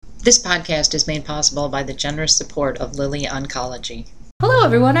This podcast is made possible by the generous support of Lilly Oncology. Hello,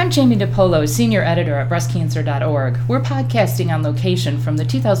 everyone. I'm Jamie DiPolo, Senior Editor at BreastCancer.org. We're podcasting on location from the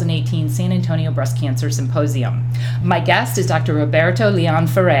 2018 San Antonio Breast Cancer Symposium. My guest is Dr. Roberto Leon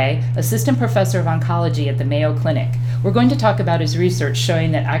Ferre, Assistant Professor of Oncology at the Mayo Clinic. We're going to talk about his research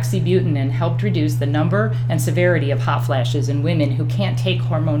showing that oxybutynin helped reduce the number and severity of hot flashes in women who can't take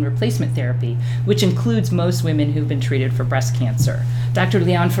hormone replacement therapy, which includes most women who've been treated for breast cancer. Dr.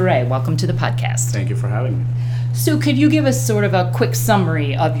 Leon Ferre, welcome to the podcast. Thank you for having me. So could you give us sort of a quick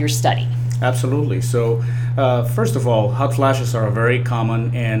summary of your study? Absolutely. So, first of all, hot flashes are a very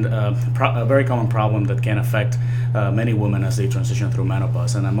common and a very common problem that can affect many women as they transition through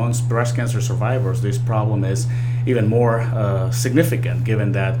menopause. And amongst breast cancer survivors, this problem is even more significant,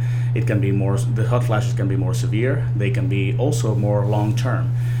 given that the hot flashes can be more severe. They can be also more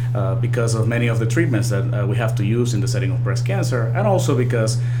long-term. Because of many of the treatments that we have to use in the setting of breast cancer, and also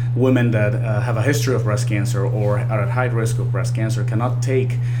because women that have a history of breast cancer or are at high risk of breast cancer cannot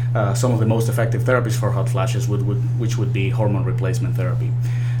take some of the most effective therapies for hot flashes, which would be hormone replacement therapy.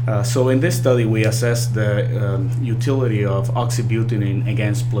 So in this study, we assessed the utility of oxybutynin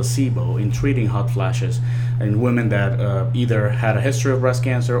against placebo in treating hot flashes in women that either had a history of breast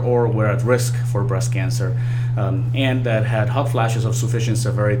cancer or were at risk for breast cancer, and that had hot flashes of sufficient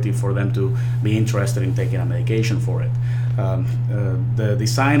severity for them to be interested in taking a medication for it. The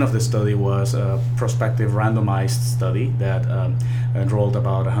design of the study was a prospective randomized study that enrolled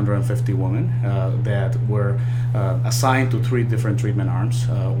about 150 women that were assigned to 3 different treatment arms.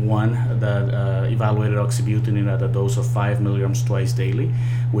 One that evaluated oxybutynin at a dose of 5 milligrams twice daily,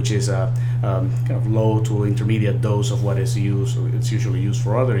 which is a kind of low to intermediate dose of what is used. It's usually used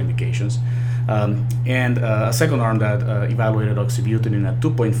for other indications. And a second arm that evaluated oxybutynin at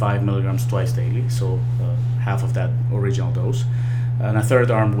 2.5 milligrams twice daily, so half of that original dose, and a third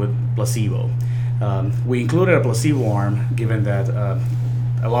arm with placebo. We included a placebo arm given that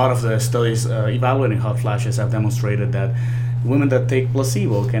a lot of the studies evaluating hot flashes have demonstrated that women that take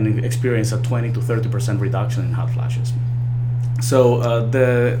placebo can experience a 20 to 30% reduction in hot flashes. So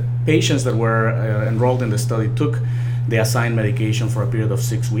the patients that were enrolled in the study took the assigned medication for a period of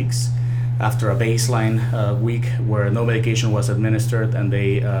 6 weeks. After a baseline week where no medication was administered, and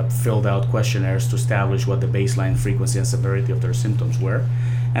they filled out questionnaires to establish what the baseline frequency and severity of their symptoms were.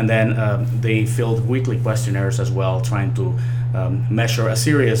 And then they filled weekly questionnaires as well, trying to measure a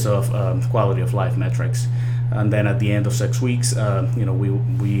series of quality of life metrics. And then at the end of 6 weeks,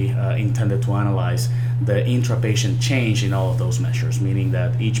 we intended to analyze the intra-patient change in all of those measures, meaning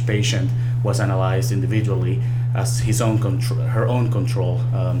that each patient was analyzed individually as her own control,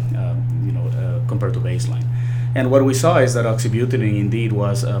 compared to baseline. And what we saw is that oxybutynin indeed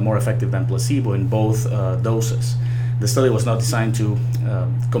was more effective than placebo in both doses. The study was not designed to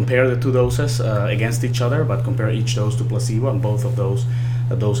compare the 2 doses against each other, but compare each dose to placebo, and both of those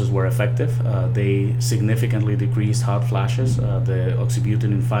doses were effective. They significantly decreased hot flashes. The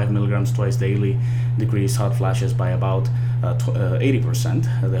oxybutynin 5 milligrams twice daily decreased hot flashes by about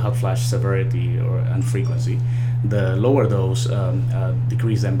 80%, the hot flash severity and frequency. The lower dose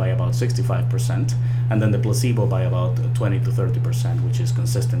decreased them by about 65%, and then the placebo by about 20 to 30%, which is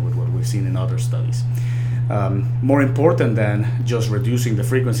consistent with what we've seen in other studies. More important than just reducing the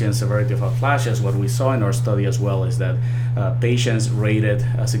frequency and severity of hot flashes, what we saw in our study as well is that patients rated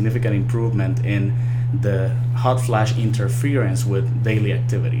a significant improvement in the hot flash interference with daily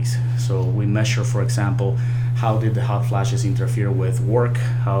activities. So we measure, for example, how did the hot flashes interfere with work?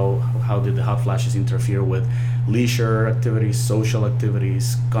 How did the hot flashes interfere with leisure activities, social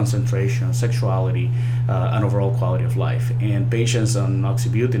activities, concentration, sexuality, and overall quality of life? And patients on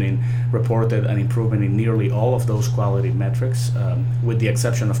oxybutynin reported an improvement in nearly all of those quality metrics, with the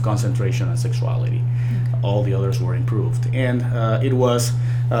exception of concentration and sexuality. All the others were improved. And it was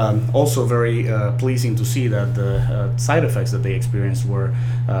also very pleasing to see that the side effects that they experienced were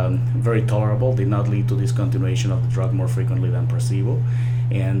very tolerable, did not lead to discontinuation of the drug more frequently than placebo,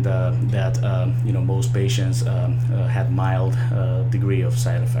 and that most patients had mild degree of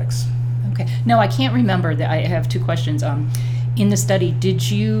side effects. Okay. No, I can't remember. I have 2 questions. In the study,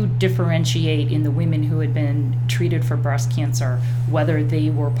 did you differentiate in the women who had been treated for breast cancer whether they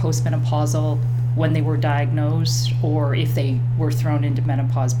were postmenopausal when they were diagnosed, or if they were thrown into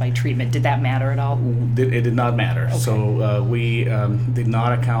menopause by treatment? Did that matter at all? It did not matter. Okay. So we did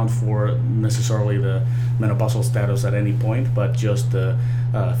not account for necessarily the menopausal status at any point, but just the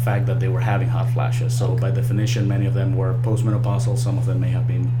fact that they were having hot flashes. So by definition, many of them were postmenopausal. Some of them may have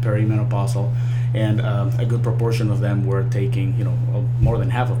been perimenopausal. And a good proportion of them were taking, more than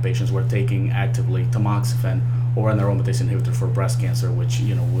half of patients were taking actively tamoxifen or an aromatase inhibitor for breast cancer, which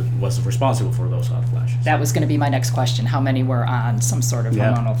was responsible for those hot flashes. That was going to be my next question. How many were on some sort of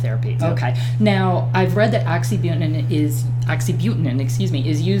hormonal therapy? Yeah. Okay. Now, I've read that oxybutynin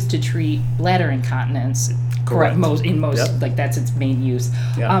is used to treat bladder incontinence. Correct. Yep. Like that's its main use.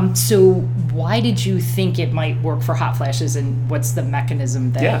 Yeah. So why did you think it might work for hot flashes, and what's the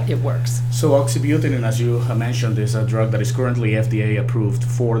mechanism that it works? So oxybutynin, as you mentioned, is a drug that is currently FDA approved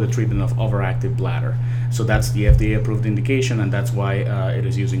for the treatment of overactive bladder. So that's the FDA approved indication, and that's why it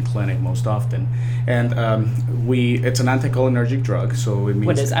is used in clinic most often. And it's an anticholinergic drug. So it means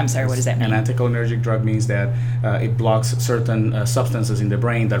what does that mean? An anticholinergic drug means that it blocks certain substances in the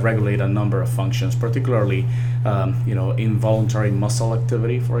brain that regulate a number of functions, particularly involuntary muscle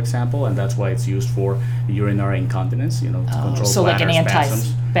activity, for example, and that's why it's used for urinary incontinence, to control so like bladder an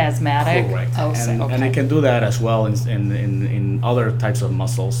spasms. Antispasmatic. Correct. Okay. And it can do that as well in other types of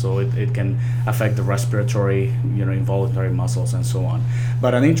muscles. So it can affect the respiratory, involuntary muscles and so on.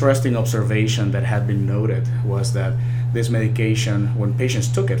 But an interesting observation that had been noted was that this medication, when patients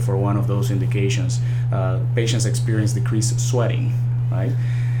took it for one of those indications, patients experienced decreased sweating, right?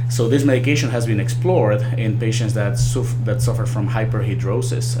 So this medication has been explored in patients that suffer from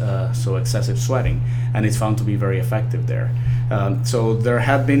hyperhidrosis, so excessive sweating, and it's found to be very effective there. So there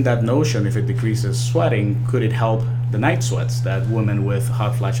had been that notion, if it decreases sweating, could it help the night sweats that women with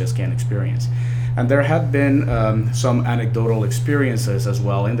hot flashes can experience? And there had been some anecdotal experiences as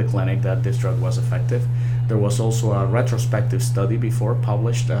well in the clinic that this drug was effective. There was also a retrospective study before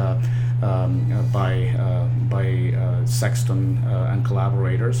published by Sexton and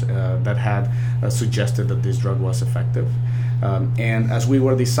collaborators that had suggested that this drug was effective. And as we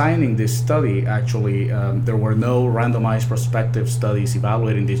were designing this study, actually, there were no randomized prospective studies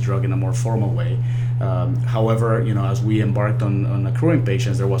evaluating this drug in a more formal way. However, as we embarked on accruing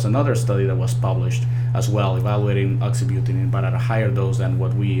patients, there was another study that was published as well, evaluating oxybutynin, but at a higher dose than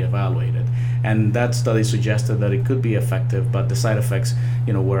what we evaluated. And that study suggested that it could be effective, but the side effects,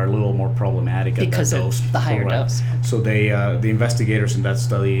 were a little more problematic at because that dose. Of the higher dose. So the investigators in that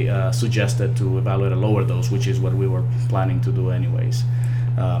study suggested to evaluate a lower dose, which is what we were planning to do anyways.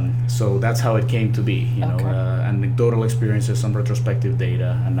 So that's how it came to be, anecdotal experiences, some retrospective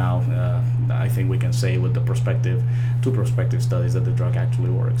data, and now I think we can say with the two prospective studies that the drug actually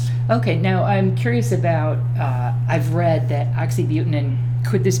works. Okay, now I'm curious about, I've read that oxybutynin,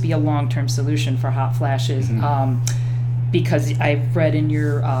 could this be a long-term solution for hot flashes? Mm-hmm. Because I've read in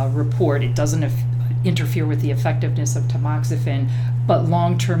your report, it doesn't interfere with the effectiveness of tamoxifen, but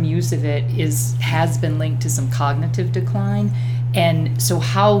long-term use of it has been linked to some cognitive decline. And so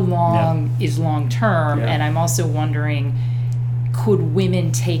how long is long-term? Yeah. And I'm also wondering, could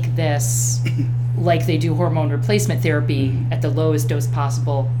women take this like they do hormone replacement therapy at the lowest dose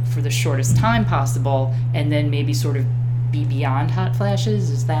possible for the shortest time possible, and then maybe sort of be beyond hot flashes?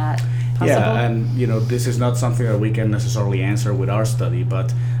 Is that possible? Yeah, and this is not something that we can necessarily answer with our study,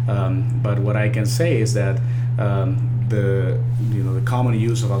 but what I can say is that the common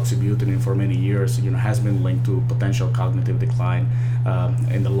use of oxybutynin for many years has been linked to potential cognitive decline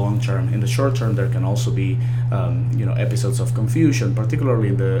in the long term. In the short term, there can also be episodes of confusion, particularly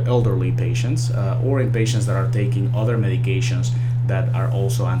in the elderly patients or in patients that are taking other medications that are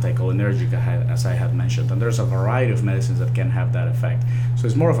also anticholinergic, as I had mentioned. And there's a variety of medicines that can have that effect. So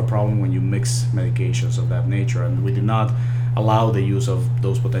it's more of a problem when you mix medications of that nature, and we did not allow the use of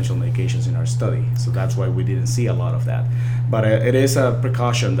those potential medications in our study. So that's why we didn't see a lot of that. But it is a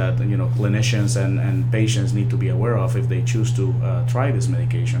precaution that clinicians and patients need to be aware of if they choose to try this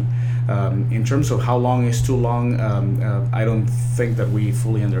medication. In terms of how long is too long, I don't think that we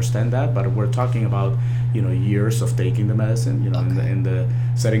fully understand that, but we're talking about years of taking the medicine. In the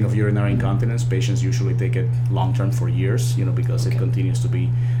setting of urinary incontinence, patients usually take it long term for years, because it continues to be,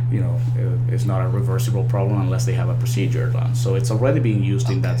 it's not a reversible problem unless they have a procedure done. So it's already being used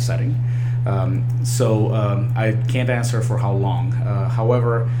in that setting. I can't answer for how long.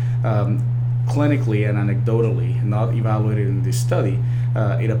 However, clinically and anecdotally, not evaluated in this study,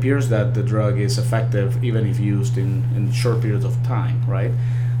 it appears that the drug is effective even if used in short periods of time, right?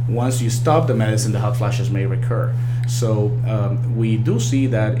 Once you stop the medicine, the hot flashes may recur. So we do see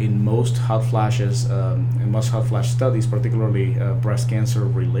that in most hot flashes, in most hot flash studies, particularly breast cancer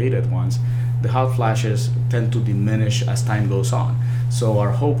related ones, the hot flashes tend to diminish as time goes on. So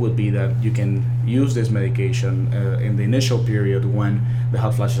our hope would be that you can use this medication in the initial period when the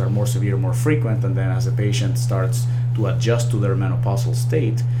hot flashes are more severe, more frequent, and then as the patient starts to adjust to their menopausal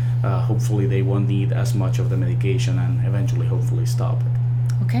state, hopefully they won't need as much of the medication and eventually hopefully stop it.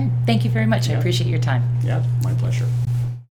 Okay, thank you very much. I appreciate your time. Yeah, my pleasure.